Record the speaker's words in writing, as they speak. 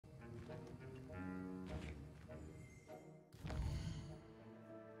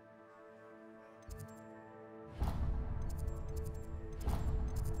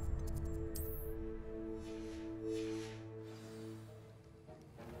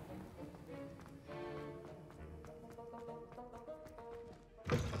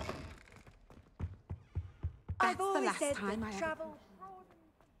That's the last time I travel.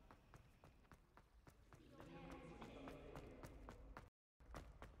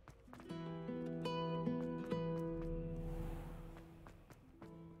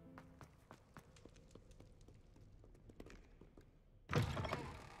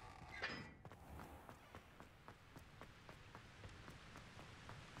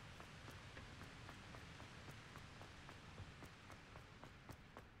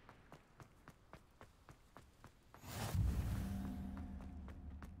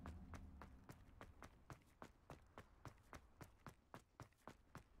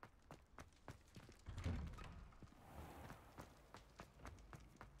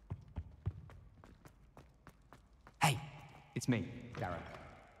 Hey, it's me, Darren.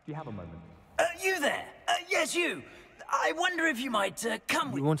 Do you have a moment? You there? Yes, you. I wonder if you might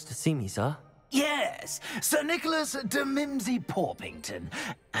come with... You wanted to see me, sir? Yes, Sir Nicholas de Mimsy Porpington,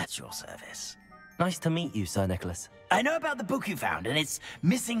 at your service. Nice to meet you, Sir Nicholas. I know about the book you found and its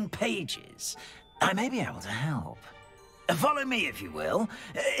missing pages. I may be able to help. Follow me, if you will.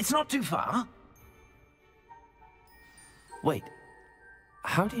 It's not too far. Wait,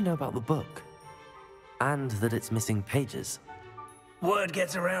 how do you know about the book? And that it's missing pages? Word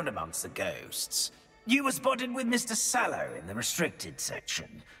gets around amongst the ghosts. You were spotted with Mr. Sallow in the restricted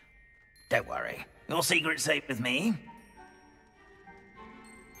section. Don't worry, your secret's safe with me.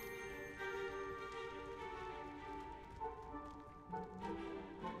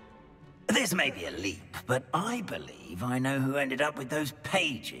 This may be a leap, but I believe I know who ended up with those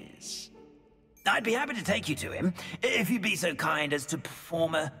pages. I'd be happy to take you to him, if you'd be so kind as to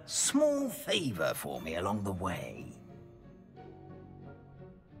perform a small favor for me along the way.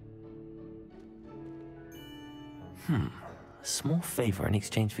 A small favor in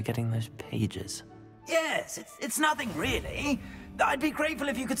exchange for getting those pages. Yes, it's nothing really. I'd be grateful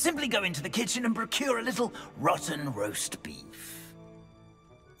if you could simply go into the kitchen and procure a little rotten roast beef.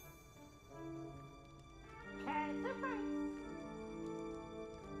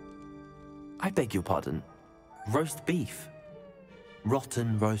 I beg your pardon. Roast beef.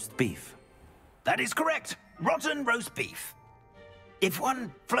 Rotten roast beef. That is correct. Rotten roast beef. If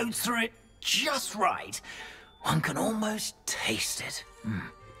one floats through it just right, one can almost taste it.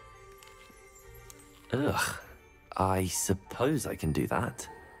 Ugh. I suppose I can do that.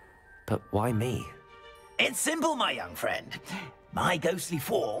 But why me? It's simple, my young friend. My ghostly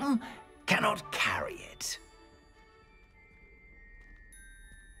form cannot carry it.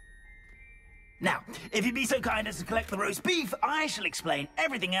 Now, if you'd be so kind as to collect the roast beef, I shall explain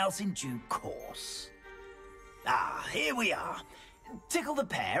everything else in due course. Ah, here we are. Tickle the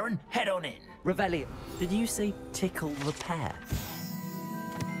pear and head on in. Revelio, did you say tickle the pear?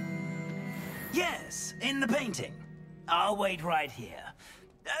 Yes, in the painting. I'll wait right here.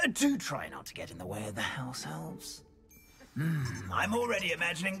 Do try not to get in the way of the house elves. I'm already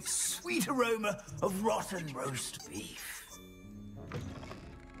imagining sweet aroma of rotten roast beef.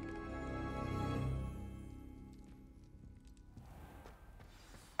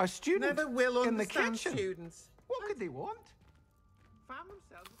 A student Never will in the understand kitchen? students. What could they want? Found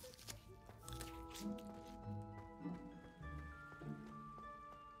themselves.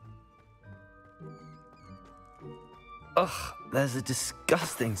 Ugh, there's a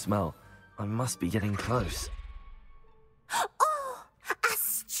disgusting smell. I must be getting close. Oh, a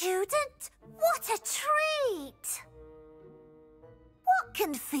student? What a treat! What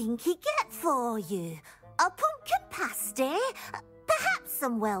can Finky get for you? A pumpkin pasty? Perhaps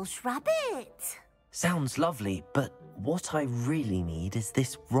some Welsh rabbit? Sounds lovely, but what I really need is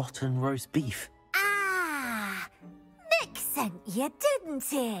this rotten roast beef. Ah, Nick sent you, didn't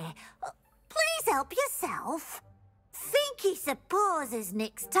he? Please help yourself. Finky supposes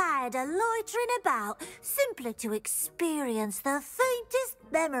Nick's tired of loitering about simply to experience the faintest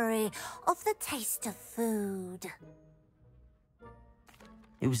memory of the taste of food.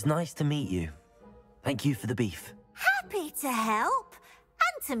 It was nice to meet you. Thank you for the beef. Happy to help,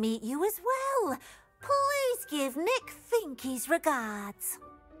 and to meet you as well. Please give Nick Finky's regards.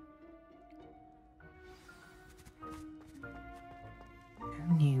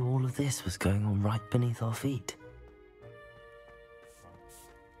 Who knew all of this was going on right beneath our feet?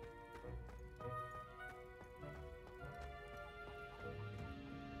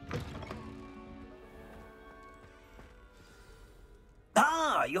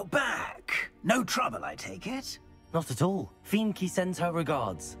 Ah, you're back. No trouble, I take it? Not at all. Finky sends her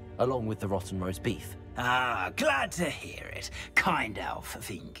regards, along with the rotten roast beef. Ah, glad to hear it. Kind elf,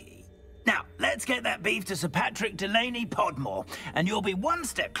 Finky. Now, let's get that beef to Sir Patrick Delaney Podmore, and you'll be one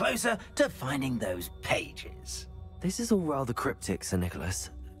step closer to finding those pages. This is all rather cryptic, Sir Nicholas.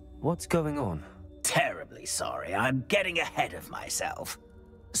 What's going on? terribly sorry. I'm getting ahead of myself.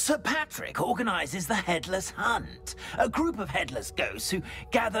 Sir Patrick organizes the Headless Hunt, a group of headless ghosts who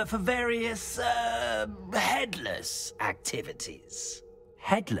gather for various, headless activities.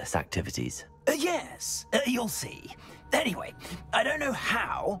 Headless activities? Yes, you'll see. Anyway, I don't know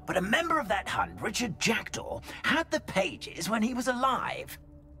how, but a member of that hunt, Richard Jackdaw, had the pages when he was alive.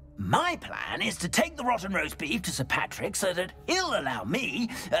 My plan is to take the rotten roast beef to Sir Patrick so that he'll allow me,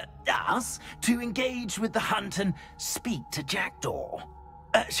 us, to engage with the hunt and speak to Jackdaw.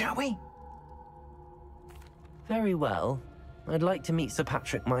 Shall we? Very well. I'd like to meet Sir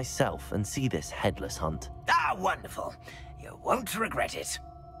Patrick myself and see this headless hunt. Ah, wonderful. You won't regret it.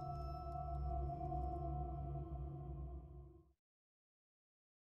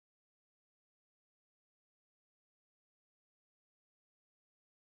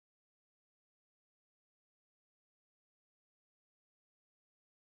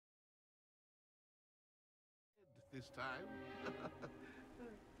 This time.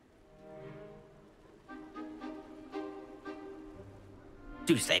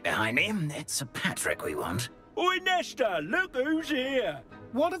 Do stay behind me. It's Sir Patrick we want. Oi, Nesta, look who's here.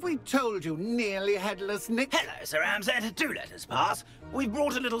 What have we told you, nearly headless Nick? Hello, Sir Ramsay. Do let us pass. We've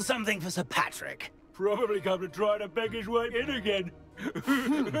brought a little something for Sir Patrick. Probably come to try to beg his way in again.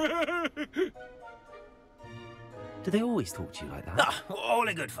 Do they always talk to you like that? Ah, all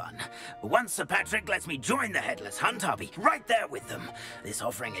in good fun. Once Sir Patrick lets me join the Headless Hunt, I'll be right there with them. This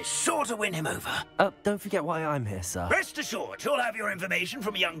offering is sure to win him over. Don't forget why I'm here, sir. Rest assured, you'll have your information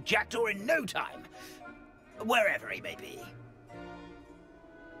from young Jackdaw in no time. Wherever he may be.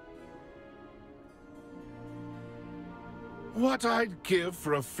 What I'd give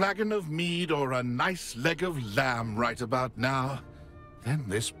for a flagon of mead or a nice leg of lamb right about now. Then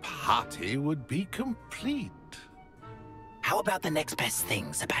this party would be complete. How about the next best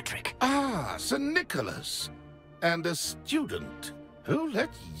thing, Sir Patrick? Ah, Sir Nicholas. And a student. Who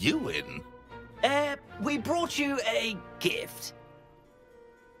let you in? We brought you a gift.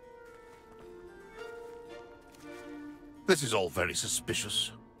 This is all very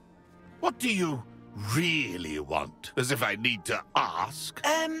suspicious. What do you really want? As if I need to ask.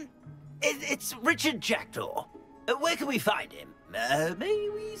 It's Richard Jackdaw. Where can we find him? May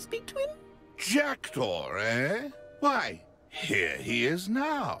we speak to him? Jackdaw, eh? Why, here he is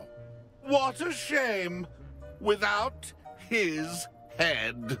now. What a shame. Without his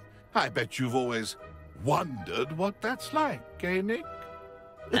head. I bet you've always wondered what that's like, eh, Nick?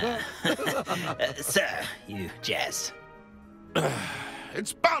 Sir, you jest.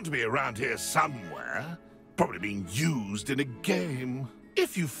 It's bound to be around here somewhere. Probably being used in a game.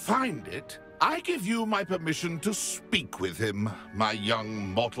 If you find it, I give you my permission to speak with him, my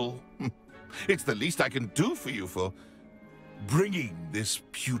young mortal. It's the least I can do for you for bringing this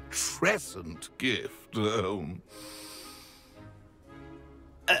putrescent gift home.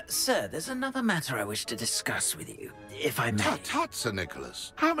 Sir, there's another matter I wish to discuss with you, if I may. Tut, tut, Sir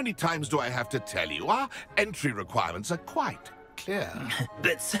Nicholas. How many times do I have to tell you? Our entry requirements are quite clear.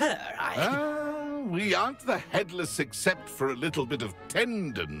 But, sir, we aren't the headless except for a little bit of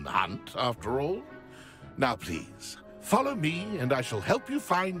tendon hunt, after all. Now, please, follow me, and I shall help you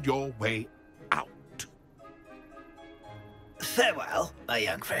find your way out. Farewell, my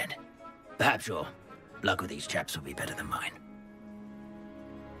young friend. Perhaps your luck with these chaps will be better than mine.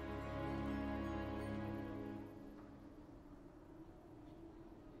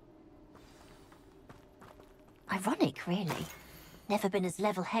 Ironic, really. Never been as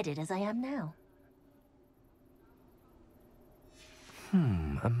level-headed as I am now.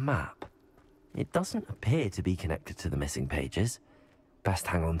 A map. It doesn't appear to be connected to the missing pages. Best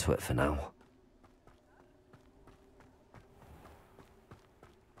hang on to it for now.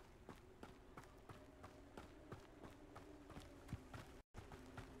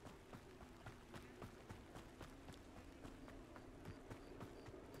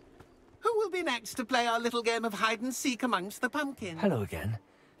 Who will be next to play our little game of hide-and-seek amongst the pumpkins? Hello again.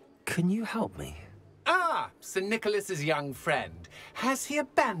 Can you help me? Ah, Sir Nicholas's young friend. Has he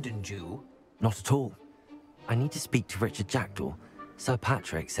abandoned you? Not at all. I need to speak to Richard Jackdaw. Sir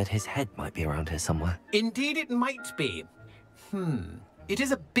Patrick said his head might be around here somewhere. Indeed it might be. It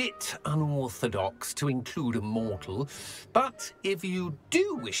is a bit unorthodox to include a mortal, but if you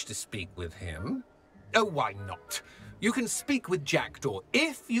do wish to speak with him... Oh, why not? You can speak with Jackdaw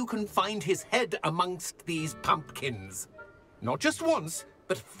if you can find his head amongst these pumpkins. Not just once,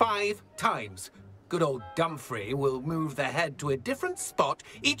 but 5 times. Good old Dumfrey will move the head to a different spot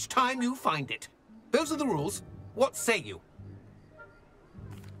each time you find it. Those are the rules. What say you?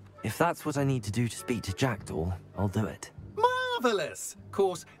 If that's what I need to do to speak to Jackdaw, I'll do it. Marvellous! Of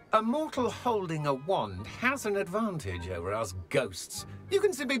course, A mortal holding a wand has an advantage over us ghosts. You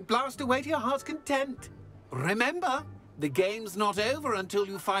can simply blast away to your heart's content. Remember, the game's not over until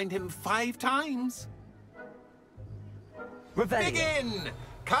you find him 5 times. Revelio. Begin!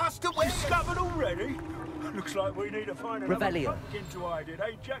 Cast away! Discovered already? Looks like we need to find another Revelio. pumpkin to hide in,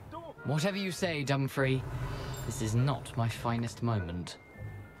 eh, Jackdaw? Whatever you say, Dumfrey. This is not my finest moment.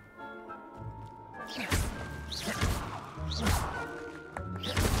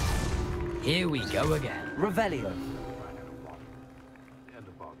 Here we go again. Revelio.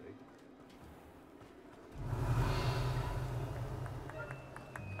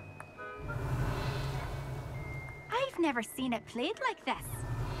 I've never seen it played like this.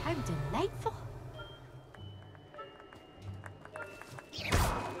 How delightful.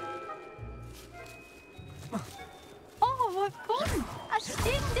 Oh, what fun! A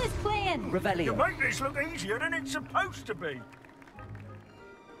student is playing! You Revelio. make this look easier than it's supposed to be.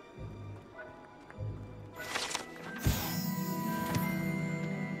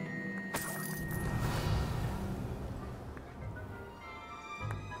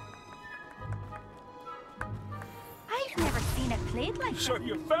 I've never seen it played like this. So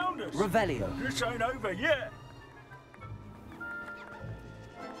you found us. Revelio. This ain't over yet.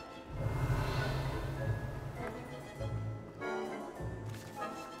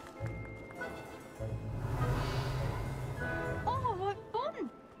 Oh, what fun!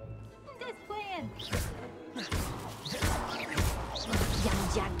 Student is playing!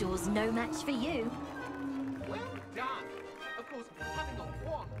 Young Jackdaw's no match for you. Well done. Of course, having a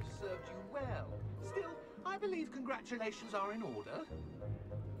wand served you well. Still, I believe congratulations are in order.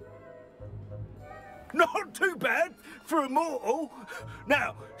 Not too bad for a mortal.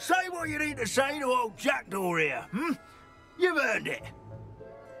 Now, say what you need to say to old Jackdaw here, hmm? You've earned it.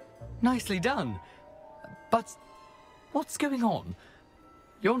 Nicely done. But what's going on?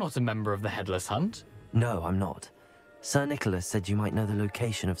 You're not a member of the Headless Hunt. No, I'm not. Sir Nicholas said you might know the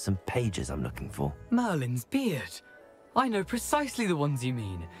location of some pages I'm looking for. Merlin's beard. I know precisely the ones you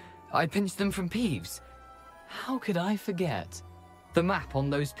mean. I pinched them from Peeves. How could I forget? The map on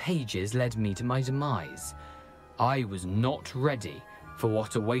those pages led me to my demise. I was not ready for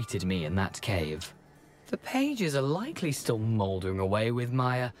what awaited me in that cave. The pages are likely still mouldering away with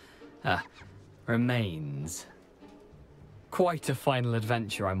my, remains. Quite a final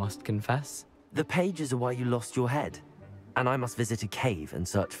adventure, I must confess. The pages are why you lost your head, and I must visit a cave and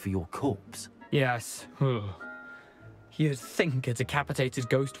search for your corpse. Yes. You'd think a decapitated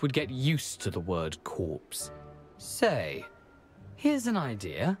ghost would get used to the word corpse. Say, here's an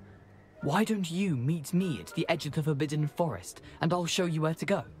idea. Why don't you meet me at the edge of the Forbidden Forest, and I'll show you where to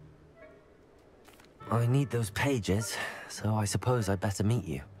go? I need those pages, so I suppose I'd better meet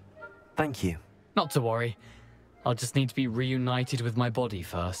you. Thank you. Not to worry. I'll just need to be reunited with my body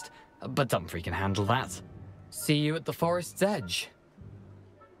first, but Dumfrey can handle that. See you at the forest's edge.